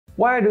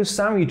Why do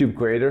some YouTube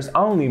creators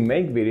only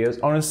make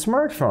videos on a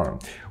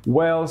smartphone?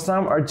 Well,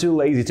 some are too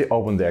lazy to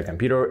open their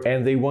computer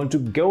and they want to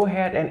go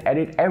ahead and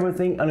edit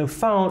everything on a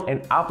phone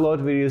and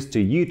upload videos to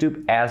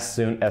YouTube as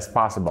soon as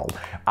possible.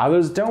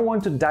 Others don't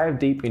want to dive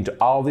deep into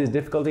all these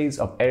difficulties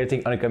of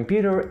editing on a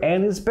computer,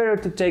 and it's better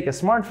to take a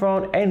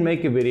smartphone and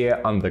make a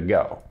video on the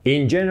go.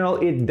 In general,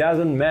 it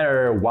doesn't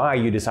matter why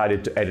you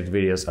decided to edit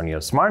videos on your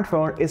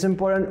smartphone, it's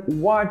important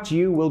what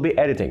you will be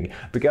editing,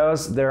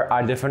 because there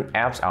are different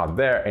apps out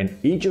there and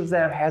each of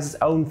them has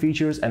its own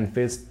features and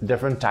fits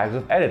different types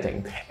of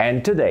editing.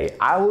 And today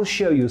I will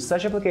show you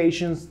such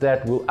applications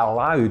that will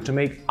allow you to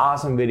make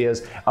awesome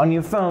videos on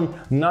your phone,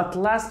 not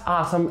less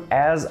awesome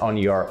as on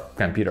your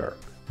computer.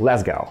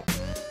 Let's go!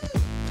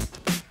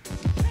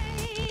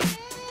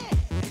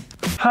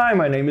 Hi,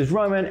 my name is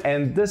Roman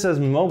and this is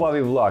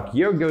Movavi Vlog,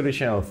 your go-to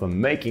channel for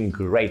making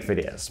great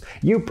videos.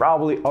 You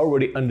probably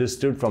already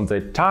understood from the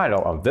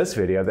title of this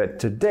video that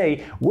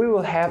today we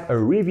will have a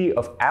review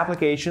of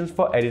applications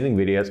for editing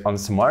videos on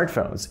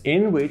smartphones,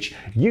 in which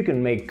you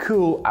can make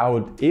cool, I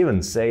would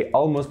even say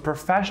almost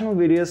professional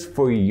videos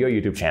for your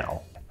YouTube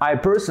channel. I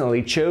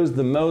personally chose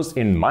the most,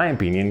 in my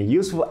opinion,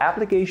 useful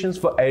applications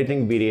for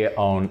editing video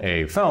on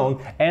a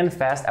phone and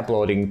fast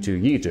uploading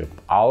to YouTube.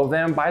 All of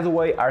them, by the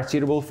way, are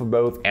suitable for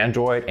both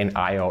Android and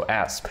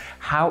iOS.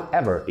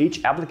 However,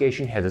 each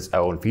application has its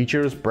own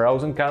features,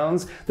 pros and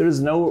cons. There is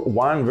no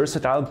one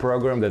versatile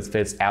program that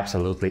fits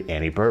absolutely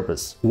any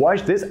purpose.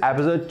 Watch this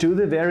episode to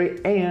the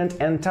very end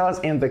and tell us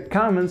in the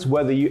comments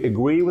whether you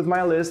agree with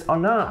my list or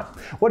not.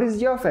 What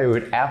is your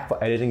favorite app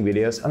for editing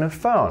videos on a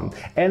phone?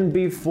 And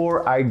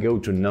before I go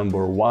to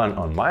number 1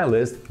 on my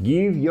list,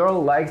 give your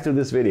like to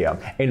this video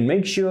and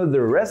make sure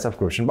the red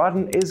subscription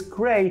button is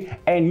gray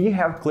and you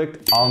have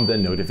clicked on the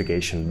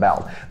notification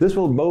bell. This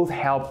will both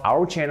help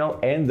our channel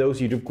and those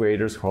YouTube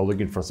creators who are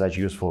looking for such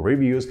useful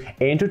reviews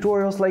and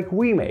tutorials like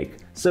we make.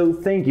 So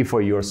thank you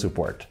for your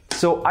support.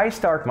 So I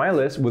start my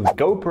list with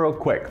GoPro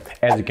Quick.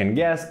 As you can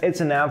guess,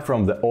 it's an app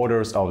from the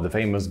authors of the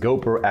famous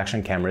GoPro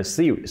action camera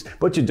series,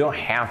 but you don't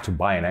have to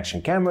buy an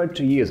action camera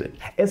to use it.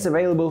 It's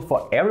available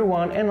for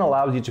everyone and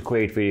allows you to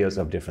create videos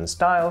of different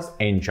styles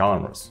and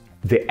genres.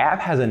 The app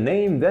has a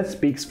name that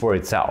speaks for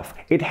itself.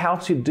 It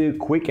helps you do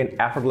quick and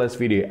effortless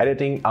video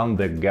editing on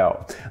the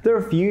go. There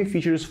are few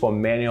features for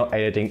manual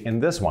editing in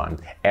this one.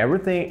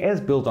 Everything is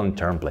built on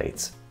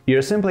templates. You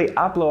simply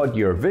upload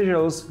your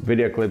visuals,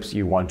 video clips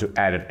you want to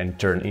edit and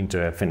turn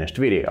into a finished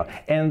video,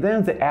 and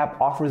then the app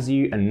offers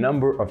you a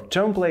number of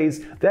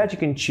templates that you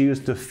can choose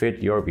to fit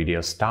your video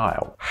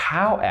style.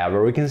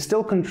 However, you can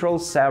still control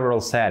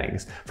several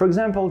settings. For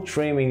example,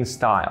 trimming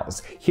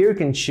styles. Here you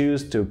can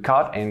choose to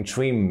cut and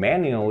trim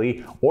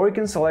manually, or you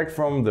can select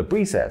from the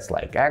presets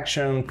like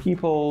action,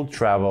 people,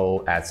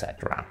 travel,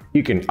 etc.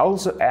 You can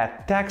also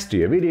add text to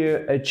your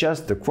video,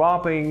 adjust the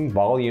cropping,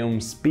 volume,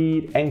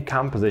 speed, and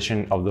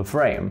composition of the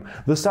frame.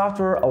 The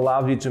software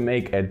allows you to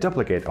make a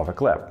duplicate of a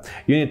clip.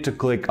 You need to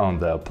click on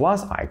the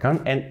plus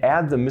icon and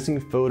add the missing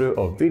photo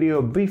or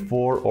video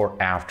before or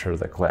after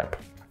the clip.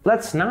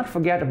 Let's not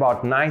forget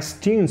about nice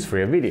tunes for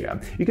your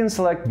video. You can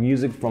select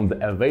music from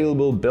the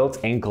available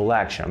built-in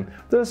collection.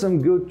 There are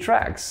some good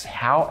tracks.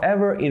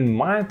 However, in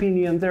my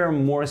opinion, they are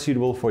more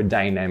suitable for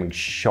dynamic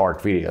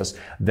short videos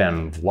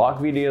than vlog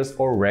videos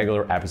or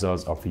regular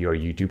episodes of your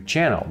YouTube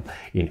channel.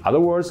 In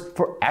other words,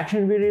 for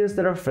action videos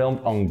that are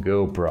filmed on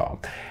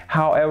GoPro.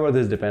 However,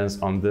 this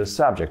depends on the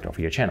subject of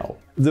your channel.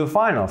 The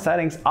final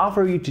settings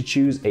offer you to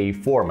choose a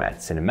format: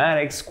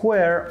 cinematic,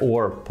 square,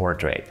 or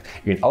portrait.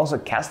 You can also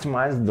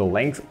customize the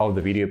length of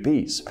the video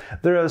piece.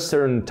 There are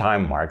certain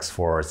time marks,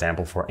 for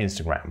example, for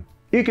Instagram.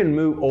 You can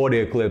move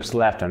audio clips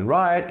left and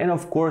right, and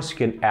of course you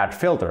can add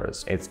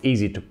filters. It's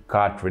easy to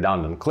cut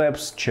redundant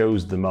clips,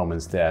 choose the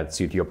moments that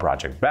suit your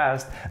project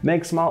best,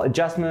 make small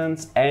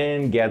adjustments,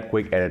 and get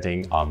quick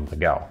editing on the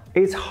go.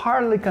 It's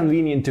hardly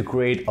convenient to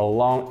create a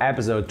long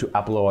episode to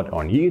upload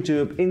on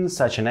YouTube in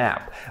such an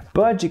app,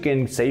 but you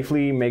can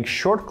safely make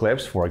short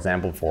clips, for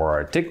example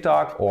for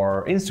TikTok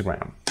or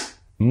Instagram.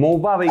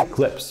 Movavi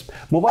Clips.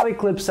 Movavi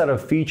Clips' set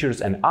of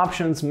features and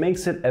options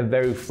makes it a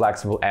very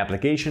flexible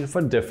application for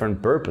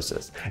different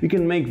purposes. You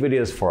can make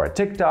videos for a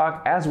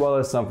TikTok as well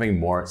as something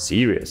more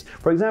serious.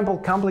 For example,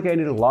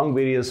 complicated long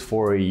videos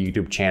for a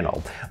YouTube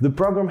channel. The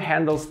program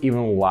handles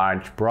even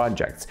large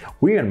projects.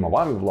 We on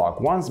Movavi Vlog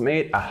once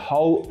made a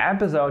whole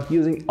episode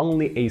using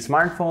only a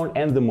smartphone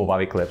and the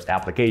Movavi Clips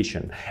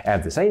application.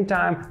 At the same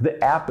time, the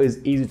app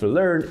is easy to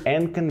learn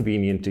and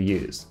convenient to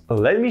use.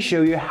 Let me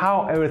show you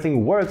how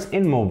everything works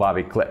in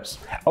Movavi Clips.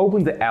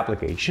 Open the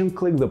application,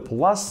 click the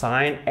plus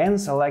sign and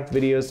select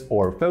videos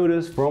or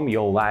photos from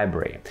your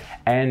library.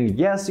 And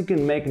yes, you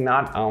can make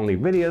not only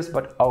videos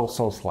but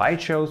also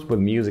slideshows with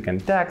music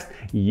and text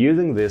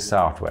using this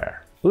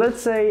software.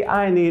 Let's say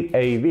I need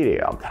a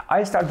video.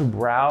 I start to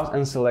browse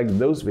and select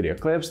those video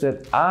clips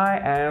that I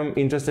am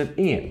interested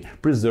in,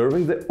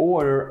 preserving the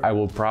order I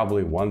will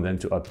probably want them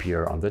to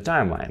appear on the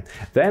timeline.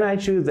 Then I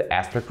choose the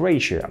aspect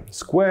ratio: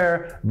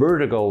 square,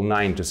 vertical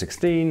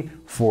 9:16,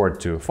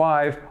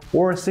 4:5,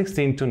 or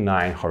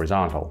 16:9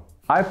 horizontal.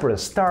 I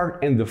press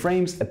start and the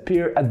frames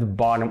appear at the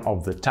bottom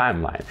of the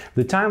timeline.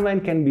 The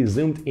timeline can be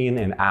zoomed in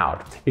and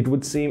out. It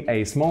would seem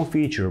a small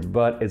feature,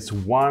 but it's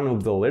one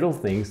of the little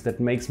things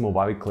that makes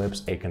Movavi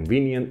Clips a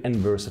convenient and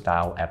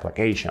versatile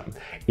application.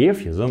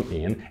 If you zoom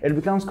in, it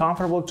becomes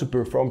comfortable to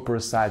perform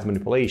precise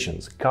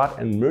manipulations, cut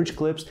and merge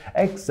clips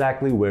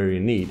exactly where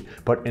you need,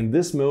 but in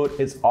this mode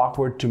it's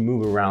awkward to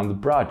move around the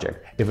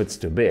project if it's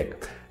too big.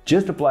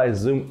 Just apply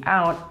zoom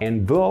out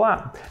and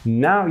voila!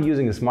 Now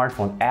using a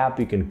smartphone app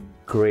you can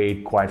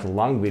create quite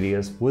long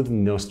videos with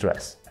no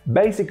stress.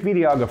 Basic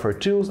videographer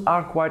tools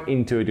are quite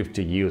intuitive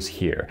to use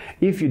here.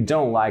 If you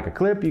don't like a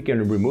clip, you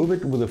can remove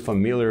it with a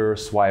familiar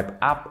swipe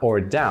up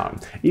or down.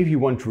 If you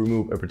want to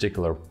remove a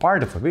particular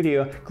part of a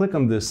video, click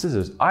on the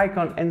scissors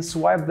icon and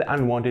swipe the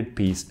unwanted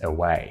piece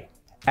away.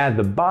 At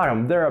the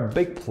bottom, there are a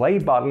big play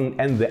button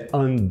and the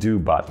undo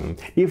button.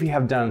 If you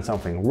have done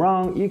something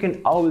wrong, you can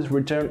always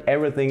return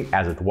everything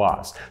as it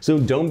was. So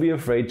don't be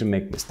afraid to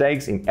make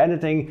mistakes in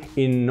editing.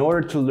 In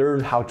order to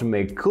learn how to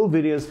make cool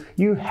videos,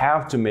 you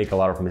have to make a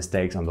lot of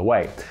mistakes on the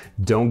way.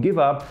 Don't give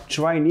up,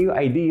 try new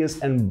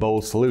ideas and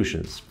bold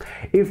solutions.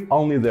 If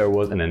only there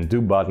was an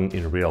undo button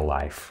in real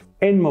life.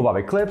 In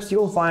Movavi Clips,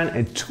 you'll find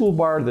a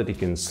toolbar that you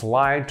can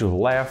slide to the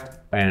left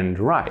and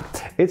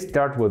right. It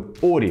starts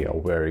with audio,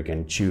 where you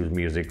can choose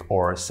music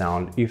or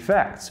sound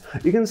effects.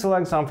 You can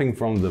select something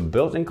from the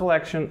built-in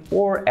collection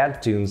or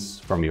add tunes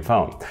from your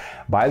phone.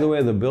 By the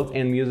way, the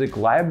built-in music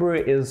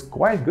library is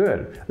quite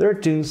good. There are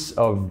tunes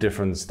of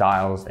different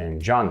styles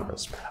and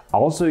genres.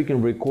 Also, you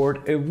can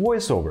record a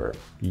voiceover.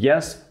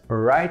 Yes,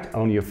 right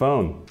on your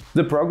phone.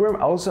 The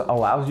program also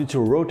allows you to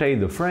rotate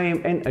the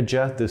frame and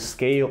adjust the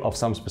scale of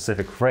some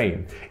specific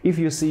frame. If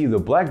you see the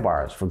black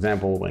bars, for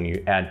example, when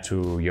you add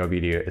to your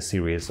video a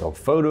series of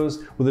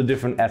photos with a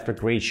different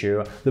aspect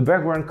ratio, the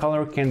background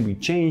color can be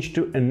changed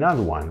to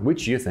another one,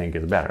 which you think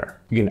is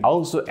better. You can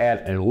also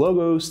add a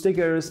logo,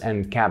 stickers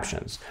and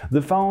captions.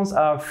 The fonts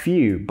are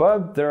few,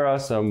 but there are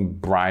some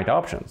bright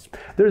options.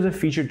 There's a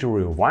feature to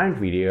rewind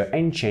video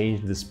and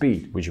change the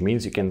speed, which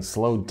means you can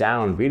slow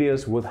down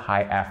videos with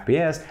high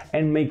FPS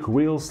and make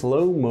real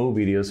slow-mo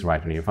videos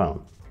right on your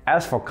phone.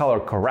 As for color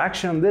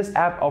correction, this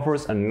app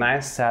offers a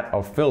nice set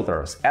of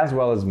filters as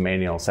well as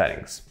manual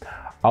settings.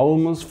 I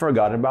almost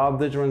forgot about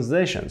the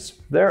transitions.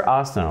 There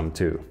are some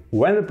too.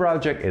 When the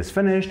project is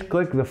finished,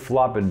 click the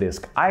floppy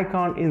disk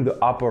icon in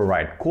the upper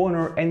right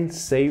corner and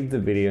save the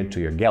video to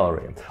your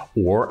gallery,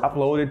 or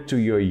upload it to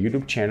your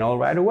YouTube channel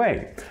right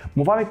away.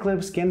 Movavi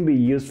Clips can be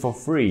used for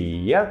free,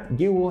 yet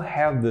you will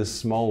have this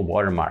small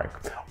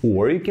watermark.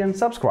 Or you can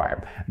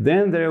subscribe,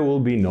 then there will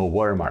be no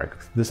watermark.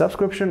 The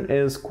subscription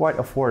is quite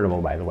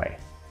affordable, by the way.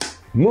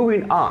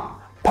 Moving on.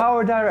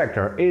 Power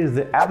Director is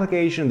the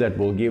application that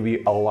will give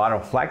you a lot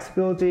of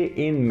flexibility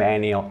in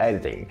manual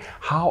editing.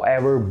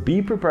 However,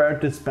 be prepared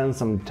to spend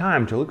some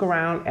time to look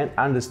around and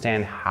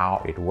understand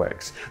how it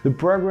works. The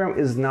program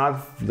is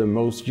not the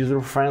most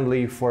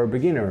user-friendly for a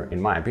beginner,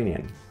 in my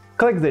opinion.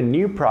 Click the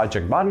New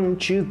Project button,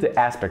 choose the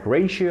aspect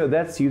ratio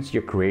that suits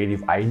your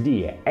creative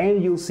idea,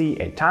 and you'll see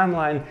a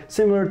timeline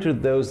similar to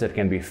those that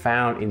can be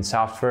found in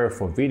software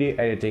for video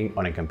editing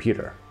on a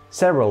computer.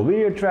 Several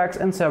video tracks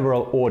and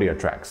several audio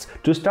tracks.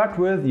 To start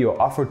with,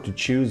 you're offered to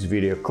choose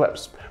video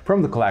clips.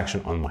 From the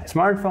collection on my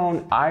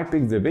smartphone, I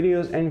pick the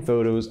videos and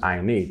photos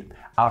I need.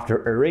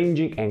 After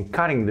arranging and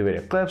cutting the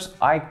video clips,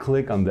 I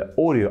click on the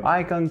audio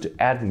icon to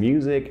add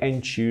music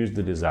and choose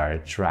the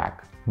desired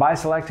track. By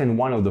selecting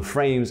one of the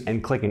frames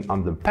and clicking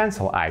on the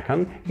pencil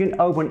icon, you can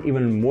open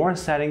even more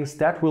settings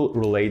that will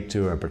relate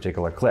to a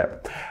particular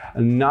clip,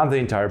 not the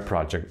entire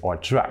project or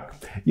track.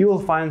 You will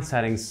find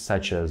settings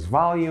such as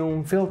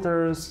volume,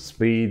 filters,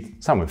 speed,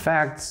 some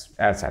effects,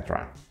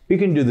 etc. You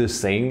can do the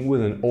same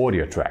with an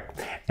audio track.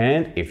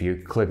 And if you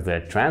click the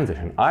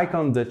transition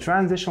icon, the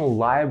transition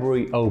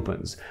library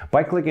opens.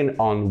 By clicking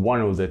on one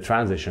of the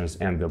transitions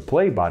and the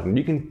play button,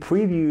 you can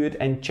preview it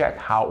and check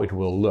how it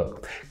will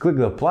look. Click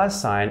the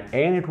plus sign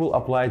and it will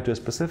apply to a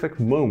specific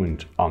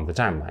moment on the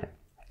timeline.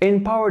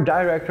 In Power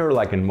Director,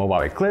 like in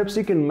Movavi Clips,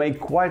 you can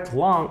make quite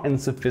long and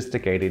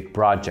sophisticated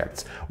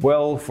projects.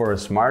 Well, for a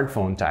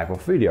smartphone type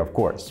of video, of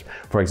course.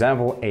 For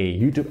example, a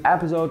YouTube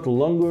episode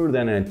longer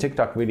than a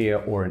TikTok video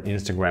or an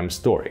Instagram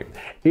story.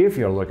 If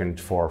you're looking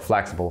for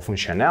flexible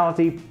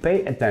functionality,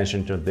 pay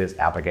attention to this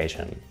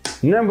application.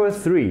 Number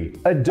 3.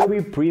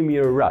 Adobe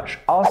Premiere Rush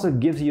also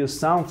gives you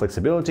some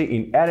flexibility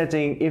in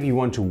editing if you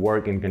want to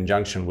work in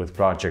conjunction with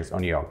projects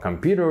on your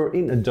computer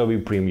in Adobe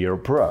Premiere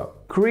Pro.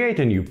 Create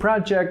a new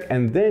project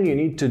and then you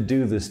need to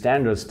do the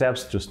standard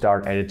steps to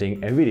start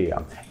editing a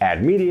video.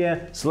 Add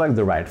media, select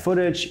the right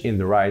footage in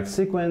the right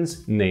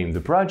sequence, name the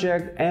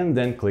project and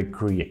then click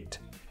Create.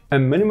 A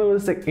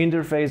minimalistic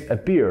interface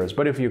appears,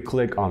 but if you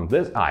click on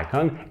this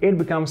icon, it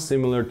becomes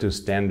similar to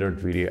standard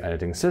video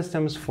editing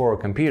systems for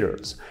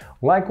computers.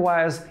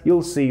 Likewise,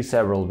 you'll see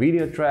several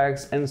video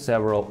tracks and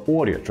several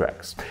audio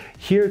tracks.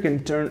 Here you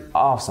can turn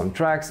off some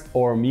tracks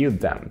or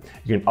mute them.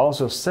 You can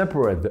also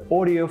separate the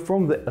audio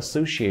from the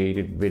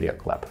associated video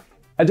clip.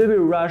 Adobe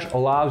Rush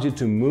allows you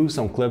to move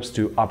some clips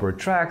to upper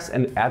tracks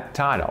and add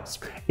titles.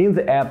 In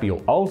the app,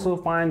 you'll also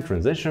find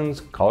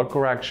transitions, color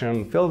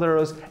correction,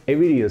 filters, a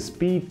video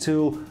speed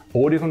tool,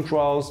 audio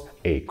controls,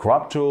 a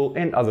crop tool,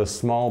 and other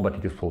small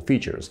but useful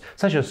features,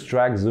 such as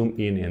track zoom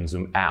in and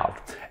zoom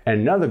out.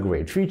 Another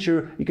great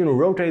feature, you can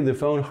rotate the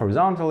phone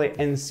horizontally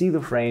and see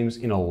the frames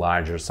in a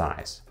larger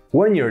size.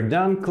 When you're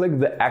done, click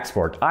the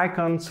export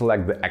icon,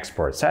 select the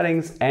export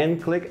settings,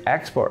 and click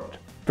export.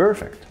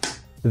 Perfect!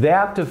 The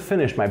app to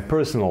finish my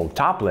personal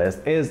top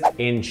list is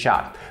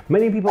InShot.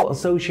 Many people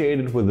associate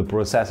it with the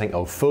processing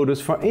of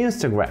photos for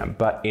Instagram,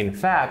 but in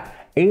fact,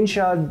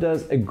 InShot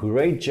does a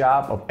great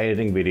job of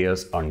editing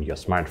videos on your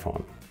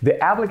smartphone.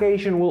 The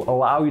application will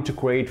allow you to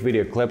create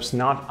video clips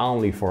not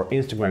only for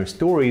Instagram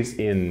stories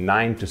in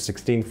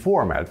 9:16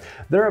 format.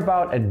 There are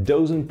about a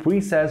dozen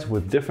presets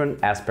with different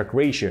aspect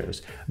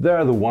ratios. There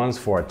are the ones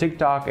for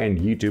TikTok and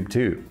YouTube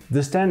too.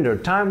 The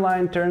standard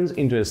timeline turns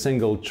into a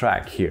single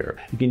track here.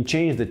 You can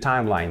change the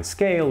timeline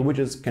scale, which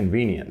is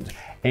convenient.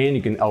 And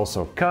you can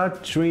also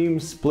cut, trim,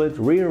 split,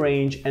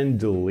 rearrange, and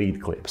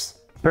delete clips.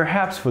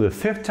 Perhaps for the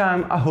fifth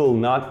time, I will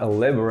not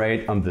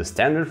elaborate on the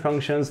standard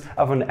functions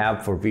of an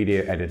app for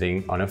video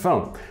editing on a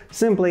phone.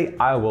 Simply,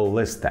 I will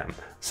list them.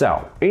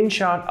 So,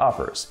 InShot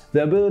offers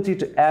the ability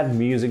to add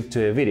music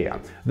to a video.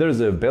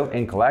 There's a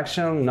built-in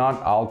collection,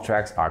 not all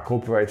tracks are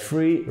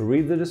copyright-free,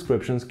 read the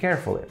descriptions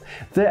carefully.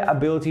 The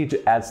ability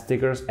to add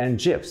stickers and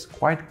GIFs,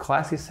 quite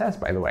classy says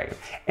by the way,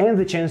 and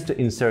the chance to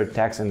insert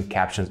text and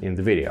captions in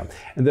the video.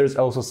 And there's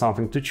also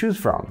something to choose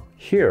from.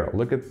 Here,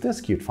 look at this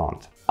cute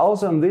font.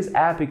 Also, in this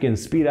app, you can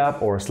speed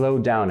up or slow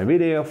down a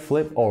video,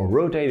 flip or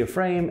rotate a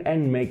frame,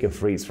 and make a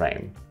freeze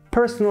frame.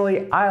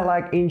 Personally, I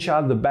like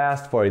InShot the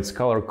best for its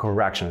color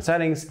correction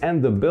settings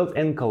and the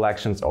built-in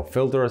collections of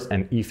filters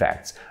and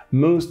effects.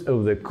 Most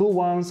of the cool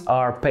ones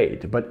are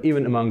paid, but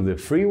even among the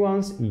free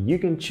ones, you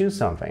can choose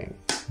something.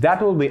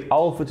 That will be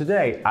all for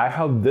today. I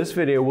hope this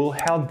video will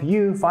help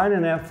you find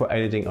an app for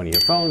editing on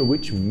your phone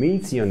which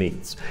meets your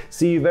needs.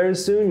 See you very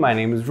soon. My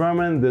name is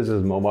Roman. This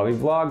is Movavi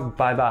Vlog.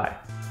 Bye bye.